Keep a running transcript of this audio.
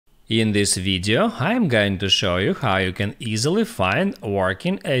In this video, I'm going to show you how you can easily find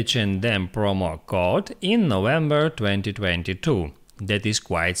working H&M promo code in November 2022. That is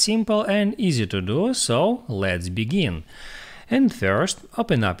quite simple and easy to do, so let's begin. And first,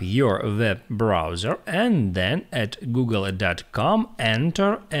 open up your web browser and then at google.com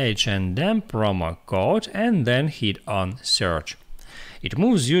enter H&M promo code and then hit on search. It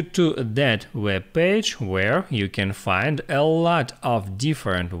moves you to that web page where you can find a lot of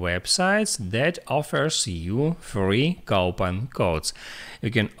different websites that offers you free coupon codes.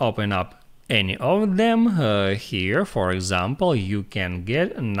 You can open up any of them. Here, for example, you can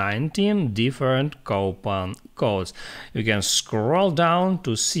get 19 different coupon codes. You can scroll down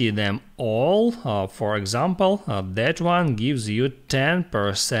to see them all. For example, that one gives you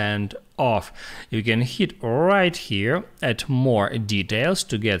 10% off. You can hit right here at more details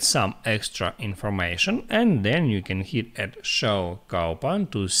to get some extra information, and then you can hit at show coupon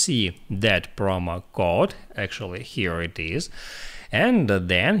to see that promo code. Actually, here it is. And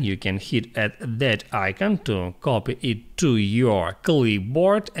then you can hit at that icon to copy it to your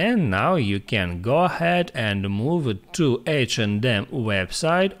clipboard, and now you can go ahead and move it to H&M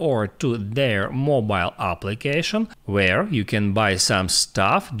website or to their mobile application where you can buy some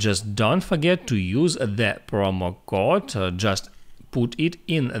stuff. Just don't forget to use the promo code. Just put it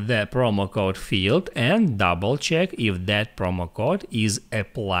in the promo code field and double check if that promo code is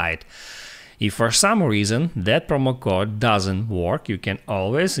applied. If for some reason that promo code doesn't work, you can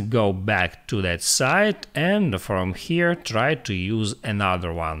always go back to that site and from here try to use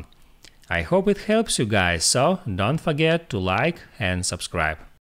another one. I hope it helps you guys, so don't forget to like and subscribe.